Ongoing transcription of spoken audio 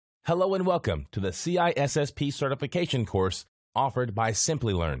Hello and welcome to the CISSP Certification Course offered by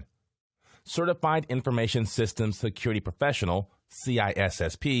Simplilearn. Certified Information Systems Security Professional,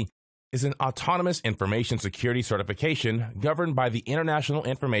 CISSP, is an autonomous information security certification governed by the International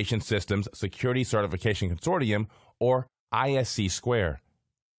Information Systems Security Certification Consortium, or ISC².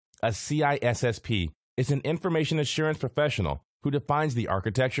 A CISSP is an information assurance professional who defines the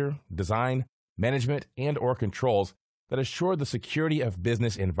architecture, design, management, and/or controls that assure the security of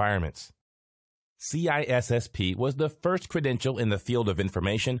business environments. CISSP was the first credential in the field of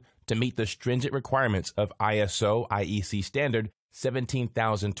information to meet the stringent requirements of ISO IEC Standard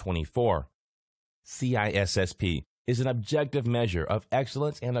 17024. CISSP is an objective measure of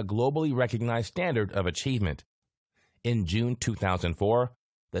excellence and a globally recognized standard of achievement. In June 2004,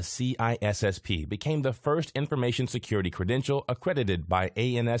 the CISSP became the first information security credential accredited by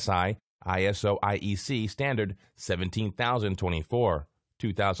ANSI ISO IEC Standard 17024,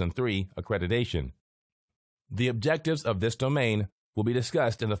 2003 accreditation. The objectives of this domain will be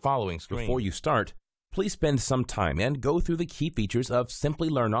discussed in the following screen. Before you start, please spend some time and go through the key features of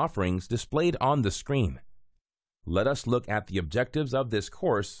Simplilearn offerings displayed on the screen. Let us look at the objectives of this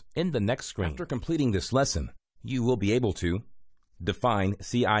course in the next screen. After completing this lesson, you will be able to define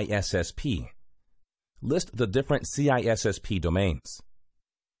CISSP, list the different CISSP domains,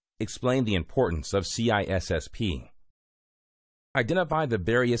 explain the importance of CISSP, identify the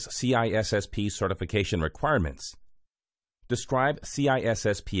various CISSP certification requirements, describe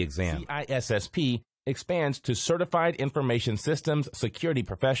CISSP exam. CISSP expands to Certified Information Systems Security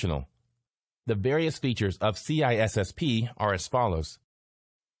Professional. The various features of CISSP are as follows.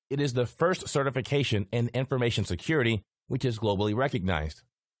 It is the first certification in information security which is globally recognized.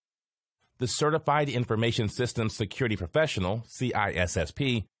 The Certified Information Systems Security Professional,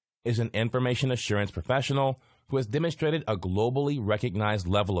 CISSP, is an information assurance professional who has demonstrated a globally recognized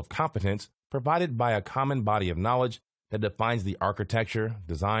level of competence provided by a common body of knowledge that defines the architecture,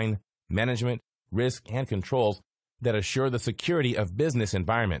 design, management, risk, and controls that assure the security of business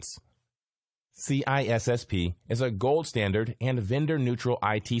environments. CISSP is a gold standard and vendor-neutral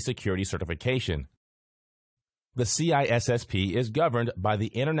IT security certification. The CISSP is governed by the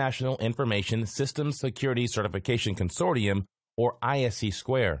International Information Systems Security Certification Consortium, or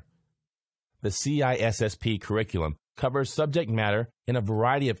ISC². The CISSP curriculum covers subject matter in a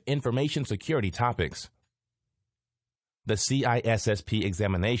variety of information security topics. The CISSP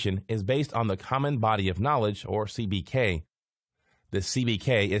examination is based on the Common Body of Knowledge, or CBK. The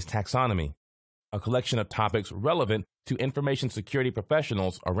CBK is taxonomy, a collection of topics relevant to information security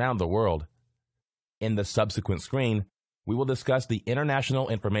professionals around the world. In the subsequent screen, we will discuss the International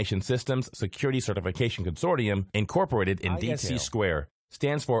Information Systems Security Certification Consortium, incorporated in detail. ISC²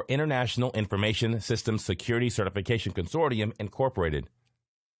 stands for International Information Systems Security Certification Consortium, Incorporated.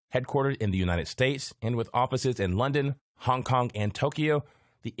 Headquartered in the United States and with offices in London, Hong Kong, and Tokyo,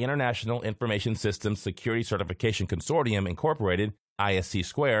 the International Information Systems Security Certification Consortium, Incorporated,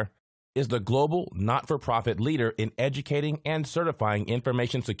 ISC², is the global not-for-profit leader in educating and certifying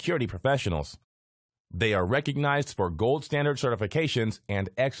information security professionals. They are recognized for gold standard certifications and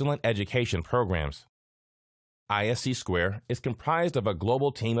excellent education programs. ISC² is comprised of a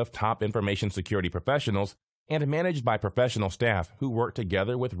global team of top information security professionals and managed by professional staff who work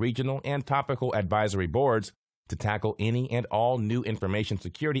together with regional and topical advisory boards to tackle any and all new information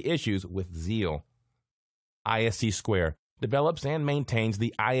security issues with zeal. ISC² develops and maintains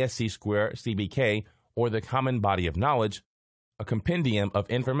the ISC² CBK, or the Common Body of Knowledge, a compendium of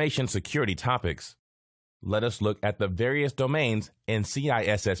information security topics. Let us look at the various domains in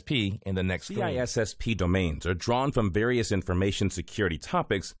CISSP in the next screen. CISSP domains are drawn from various information security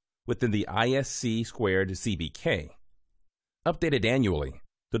topics within the ISC² CBK. Updated annually,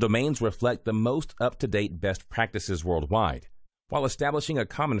 the domains reflect the most up-to-date best practices worldwide, while establishing a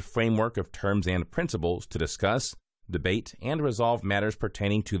common framework of terms and principles to discuss, debate, and resolve matters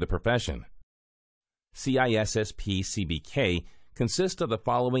pertaining to the profession. CISSP CBK consists of the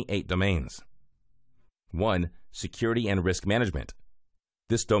following 8 domains. 1. Security and Risk Management.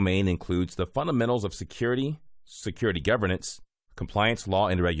 This domain includes the fundamentals of security, security governance, compliance law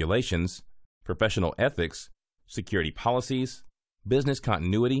and regulations, professional ethics, security policies, business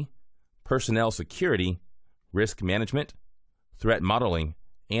continuity, personnel security, risk management, threat modeling,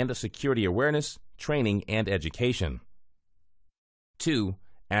 and security awareness, training, and education. 2.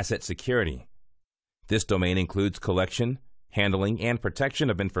 Asset Security. This domain includes collection, handling, and protection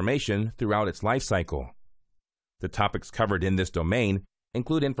of information throughout its life cycle. The topics covered in this domain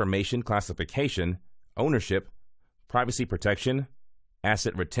include information classification, ownership, privacy protection,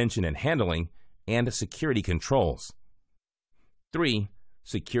 asset retention and handling, and security controls. 3.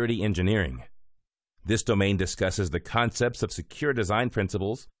 security engineering. This domain discusses the concepts of secure design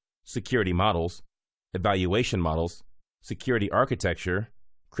principles, security models, evaluation models, security architecture,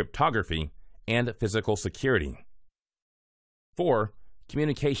 cryptography, and physical security. 4.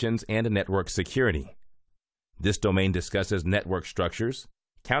 Communications and network security. This domain discusses network structures,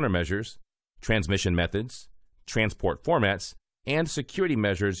 countermeasures, transmission methods, transport formats, and security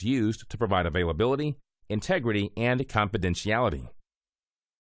measures used to provide availability, integrity, and confidentiality.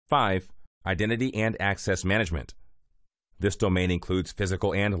 5. Identity and access management. This domain includes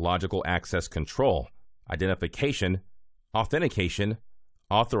physical and logical access control, identification, authentication,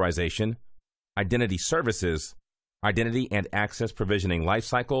 authorization, identity services, identity and access provisioning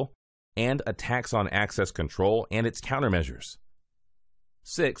lifecycle, and attacks on access control and its countermeasures.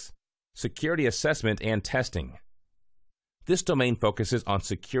 6. Security assessment and testing. This domain focuses on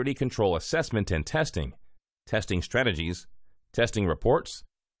security control assessment and testing, testing strategies, testing reports,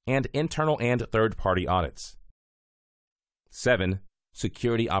 and internal and third-party audits. 7.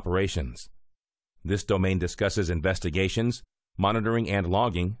 Security operations. This domain discusses investigations, monitoring and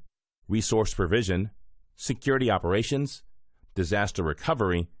logging, resource provision, security operations, disaster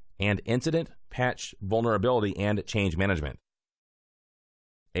recovery, and incident, patch, vulnerability, and change management.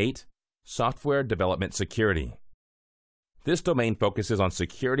 8. Software development security. This domain focuses on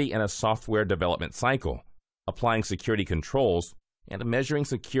security in a software development cycle, applying security controls, and measuring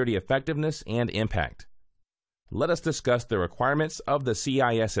security effectiveness and impact. Let us discuss the requirements of the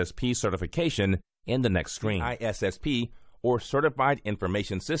CISSP certification in the next screen. CISSP, or Certified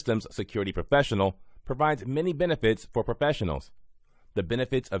Information Systems Security Professional, provides many benefits for professionals. The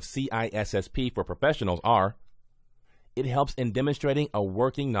benefits of CISSP for professionals are: it helps in demonstrating a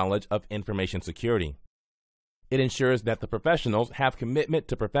working knowledge of information security. It ensures that the professionals have commitment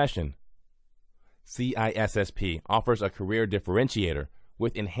to profession. CISSP offers a career differentiator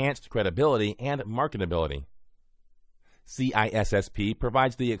with enhanced credibility and marketability. CISSP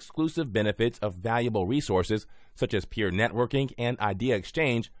provides the exclusive benefits of valuable resources such as peer networking and idea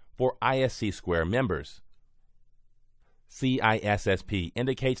exchange for ISC² members. CISSP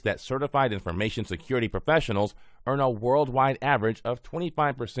indicates that certified information security professionals earn a worldwide average of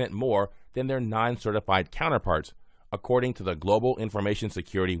 25% more than their non-certified counterparts, according to the Global Information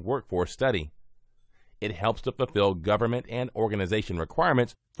Security Workforce Study. It helps to fulfill government and organization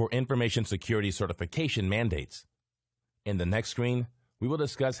requirements for information security certification mandates. In the next screen, we will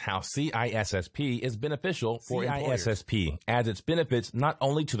discuss how CISSP is beneficial for employers. CISSP adds its benefits not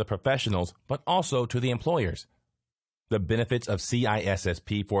only to the professionals, but also to the employers. The benefits of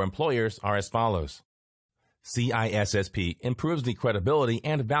CISSP for employers are as follows. CISSP improves the credibility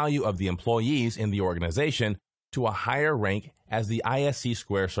and value of the employees in the organization to a higher rank as the ISC²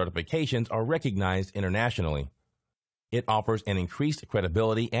 certifications are recognized internationally. It offers an increased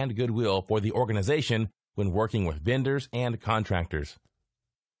credibility and goodwill for the organization when working with vendors and contractors.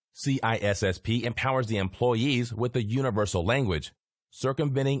 CISSP empowers the employees with a universal language,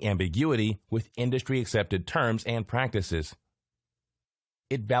 circumventing ambiguity with industry-accepted terms and practices.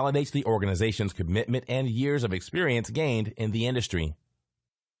 It validates the organization's commitment and years of experience gained in the industry.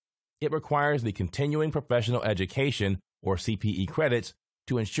 It requires the continuing professional education, or CPE credits,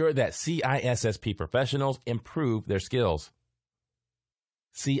 to ensure that CISSP professionals improve their skills.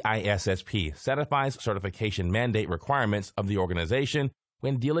 CISSP satisfies certification mandate requirements of the organization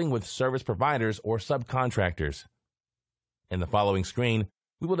when dealing with service providers or subcontractors. In the following screen,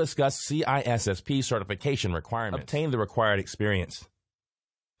 we will discuss CISSP certification requirements. Obtain the required experience.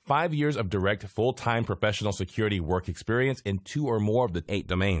 5 years of direct full-time professional security work experience in 2 or more of the 8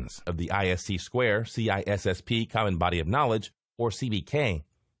 domains of the ISC² CISSP Common Body of Knowledge, or CBK.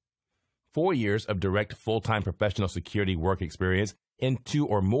 4 years of direct full-time professional security work experience in 2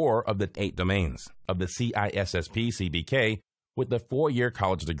 or more of the 8 domains of the CISSP CBK with the 4-year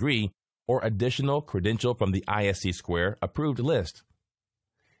college degree or additional credential from the ISC² approved list.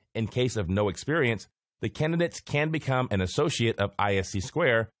 In case of no experience, the candidates can become an associate of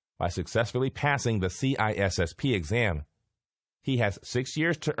ISC² by successfully passing the CISSP exam. He has 6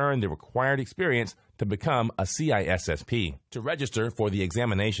 years to earn the required experience to become a CISSP. To register for the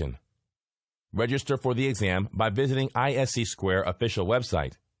examination. Register for the exam by visiting ISC² official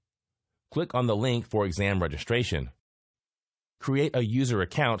website. Click on the link for exam registration. Create a user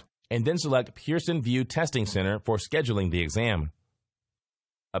account and then select Pearson VUE Testing Center for scheduling the exam.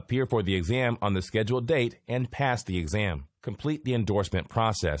 Appear for the exam on the scheduled date and pass the exam. Complete the endorsement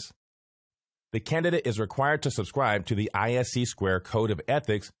process. The candidate is required to subscribe to the ISC² Code of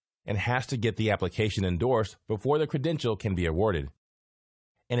Ethics and has to get the application endorsed before the credential can be awarded.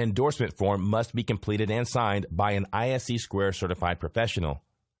 An endorsement form must be completed and signed by an CISSP certified professional.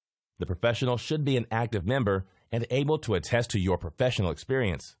 The professional should be an active member and able to attest to your professional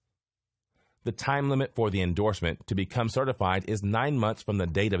experience. The time limit for the endorsement to become certified is 9 months from the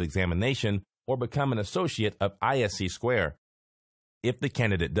date of examination or become an associate of CISSP. If the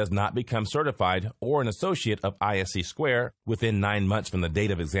candidate does not become certified or an associate of CISSP within 9 months from the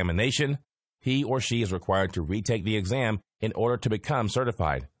date of examination, he or she is required to retake the exam in order to become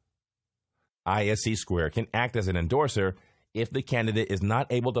certified. CISSP can act as an endorser if the candidate is not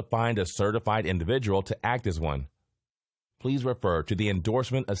able to find a certified individual to act as one. Please refer to the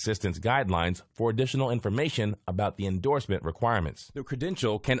Endorsement Assistance Guidelines for additional information about the endorsement requirements. The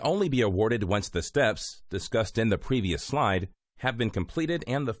credential can only be awarded once the steps, discussed in the previous slide, have been completed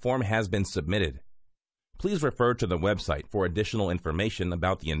and the form has been submitted. Please refer to the website for additional information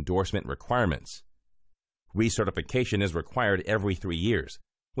about the endorsement requirements. Recertification is required every 3 years,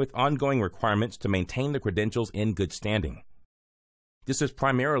 with ongoing requirements to maintain the credentials in good standing. This is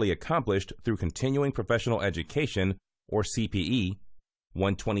primarily accomplished through continuing professional education, or CPE.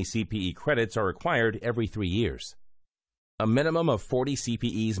 120 CPE credits are required every 3 years. A minimum of 40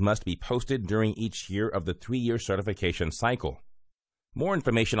 CPEs must be posted during each year of the 3-year certification cycle. More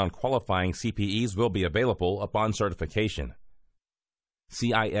information on qualifying CPEs will be available upon certification.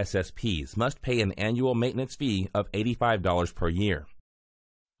 CISSPs must pay an annual maintenance fee of $85 per year.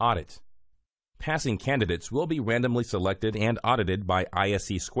 Audit. Passing candidates will be randomly selected and audited by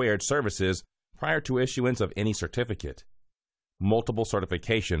CISSP services prior to issuance of any certificate. Multiple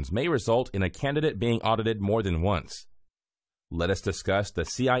certifications may result in a candidate being audited more than once. Let us discuss the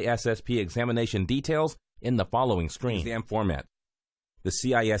CISSP examination details in the following screen. Exam format. The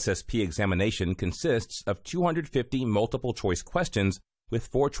CISSP examination consists of 250 multiple-choice questions with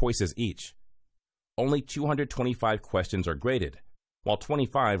 4 choices each. Only 225 questions are graded, while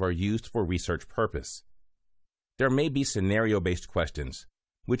 25 are used for research purpose. There may be scenario-based questions,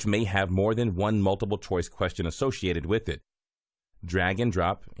 which may have more than one multiple-choice question associated with it. Drag and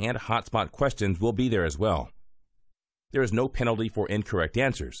drop and hotspot questions will be there as well. There is no penalty for incorrect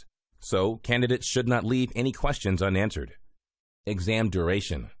answers, so candidates should not leave any questions unanswered. Exam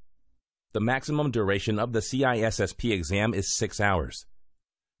duration. The maximum duration of the CISSP exam is 6 hours.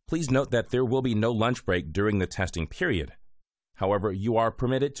 Please note that there will be no lunch break during the testing period. However, you are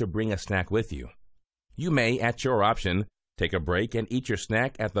permitted to bring a snack with you. You may, at your option, take a break and eat your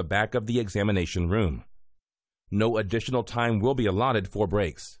snack at the back of the examination room. No additional time will be allotted for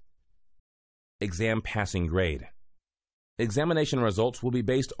breaks. Exam passing grade. Examination results will be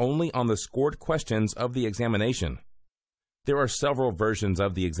based only on the scored questions of the examination. There are several versions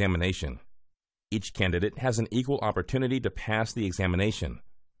of the examination. Each candidate has an equal opportunity to pass the examination.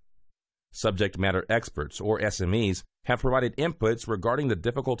 Subject matter experts, or SMEs, have provided inputs regarding the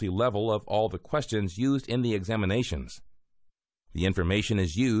difficulty level of all the questions used in the examinations. The information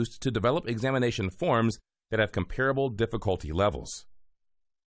is used to develop examination forms that have comparable difficulty levels.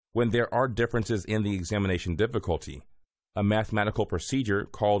 When there are differences in the examination difficulty, a mathematical procedure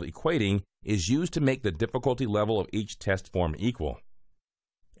called equating is used to make the difficulty level of each test form equal.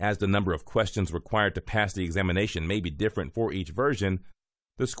 As the number of questions required to pass the examination may be different for each version,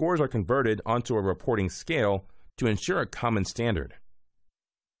 the scores are converted onto a reporting scale to ensure a common standard.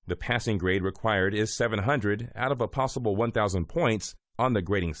 The passing grade required is 700 out of a possible 1,000 points on the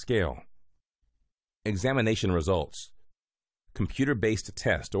grading scale. Examination results. Computer-based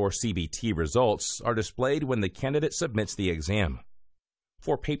test, or CBT, results are displayed when the candidate submits the exam.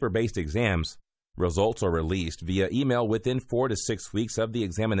 For paper-based exams, results are released via email within 4 to 6 weeks of the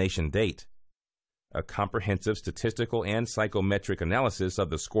examination date. A comprehensive statistical and psychometric analysis of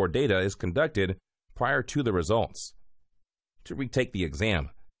the score data is conducted prior to the results. To retake the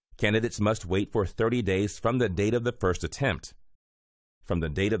exam, candidates must wait for 30 days from the date of the first attempt. From the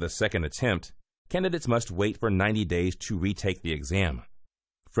date of the second attempt, candidates must wait for 90 days to retake the exam.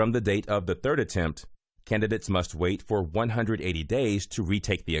 From the date of the third attempt, candidates must wait for 180 days to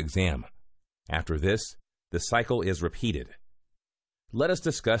retake the exam. After this, the cycle is repeated. Let us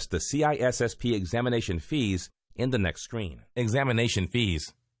discuss the CISSP examination fees in the next screen. Examination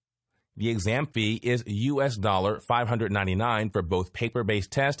fees. The exam fee is US $599 for both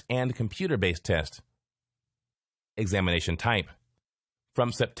paper-based test and computer-based test. Examination type.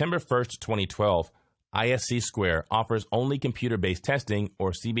 From September 1st, 2012, CISSP offers only computer-based testing,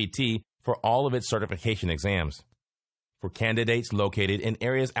 or CBT, for all of its certification exams. For candidates located in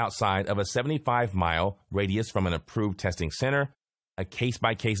areas outside of a 75-mile radius from an approved testing center, a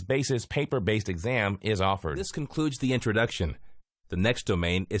case-by-case basis paper-based exam is offered. This concludes the introduction. The next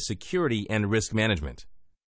domain is security and risk management.